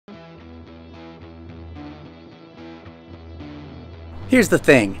Here's the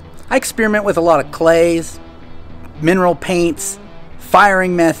thing. I experiment with a lot of clays, mineral paints,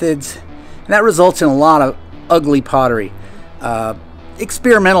 firing methods, and that results in a lot of ugly pottery.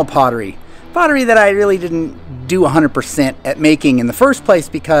 Experimental pottery. Pottery that I really didn't do 100% at making in the first place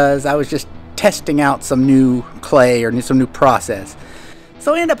because I was just testing out some new clay or some new process.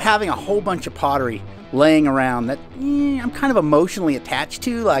 So I ended up having a whole bunch of pottery laying around that I'm kind of emotionally attached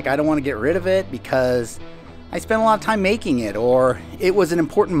to. Like, I don't want to get rid of it because I spent a lot of time making it, or it was an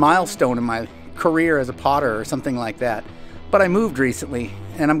important milestone in my career as a potter or something like that. But I moved recently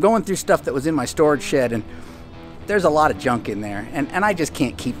and I'm going through stuff that was in my storage shed, and there's a lot of junk in there, and I just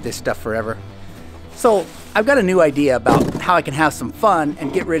can't keep this stuff forever. So I've got a new idea about how I can have some fun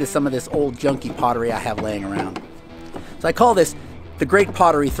and get rid of some of this old junky pottery I have laying around. So I call this the Great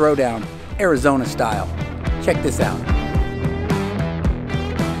Pottery Throwdown, Arizona style. Check this out.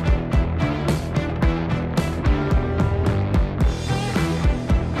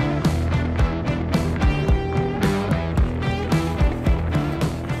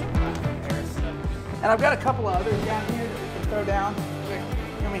 And I've got a couple of others down here that we can throw down.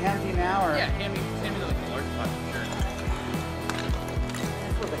 You want me to hand you now, or? Yeah, hand me like a large pot, sure.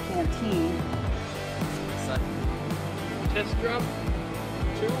 This was a canteen. Test drop,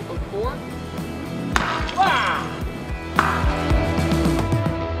 2 of 4. Wow!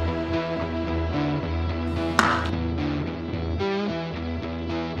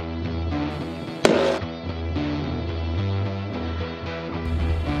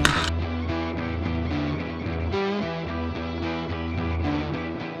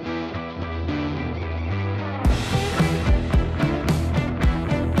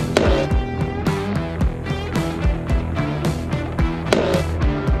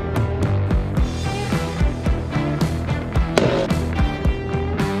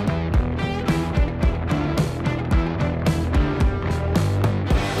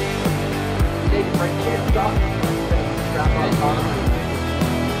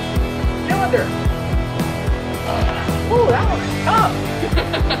 Cylinder! Ooh, that one's tough!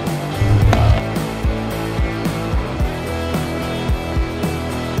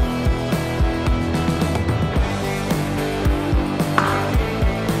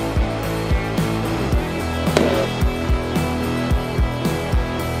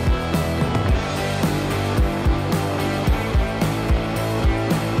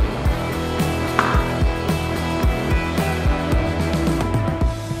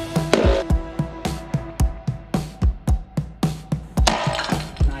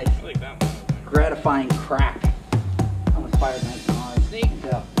 Gratifying crack. Almost fired nice and hard. Snake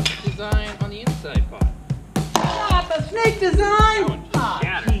design on the inside pot. Ah, the snake design! That one just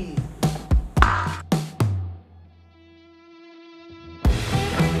shattered. Geez.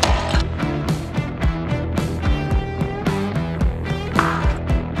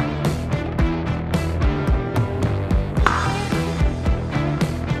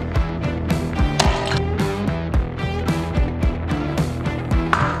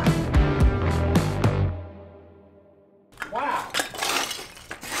 Wow.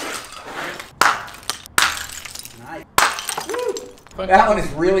 Nice. Woo. That one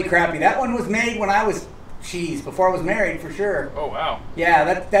is really crappy. That one was made when I was, before I was married for sure. Oh, wow.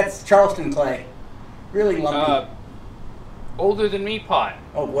 Yeah, that's Charleston clay. Really lumpy. Older than me pot.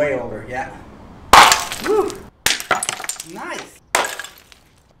 Oh, way older, yeah. Woo. Nice.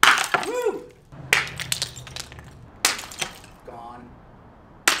 Woo. Gone.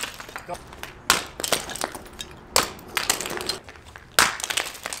 Go.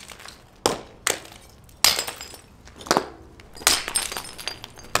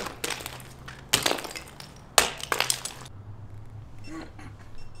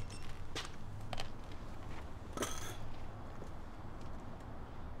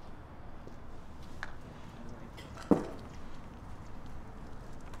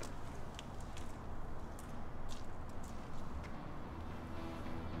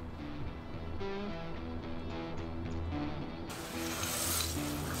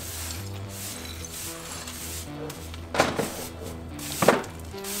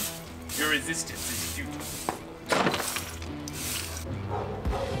 Your resistance is futile.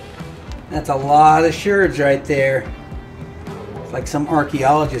 That's a lot of sherds right there. It's like some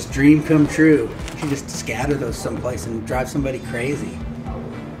archaeologist's dream come true. You should just scatter those someplace and drive somebody crazy.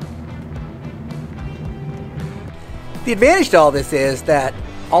 The advantage to all this is that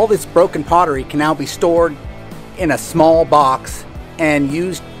all this broken pottery can now be stored in a small box and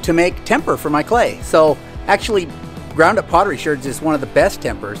used to make temper for my clay. So actually, ground up pottery sherds is one of the best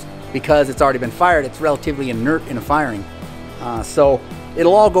tempers because it's already been fired. It's relatively inert in a firing. So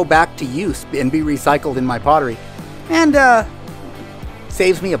it'll all go back to use and be recycled in my pottery. And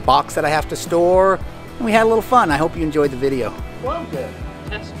Saves me a box that I have to store. And we had a little fun. I hope you enjoyed the video. Loved it.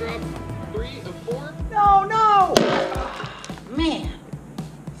 Test drop 3 of 4. No! Man.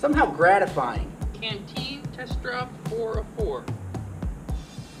 Somehow gratifying. Canteen test drop 4 of 4.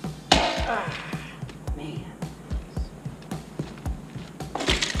 Man.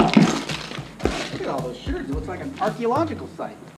 Look at all those shards. It looks like an archaeological site.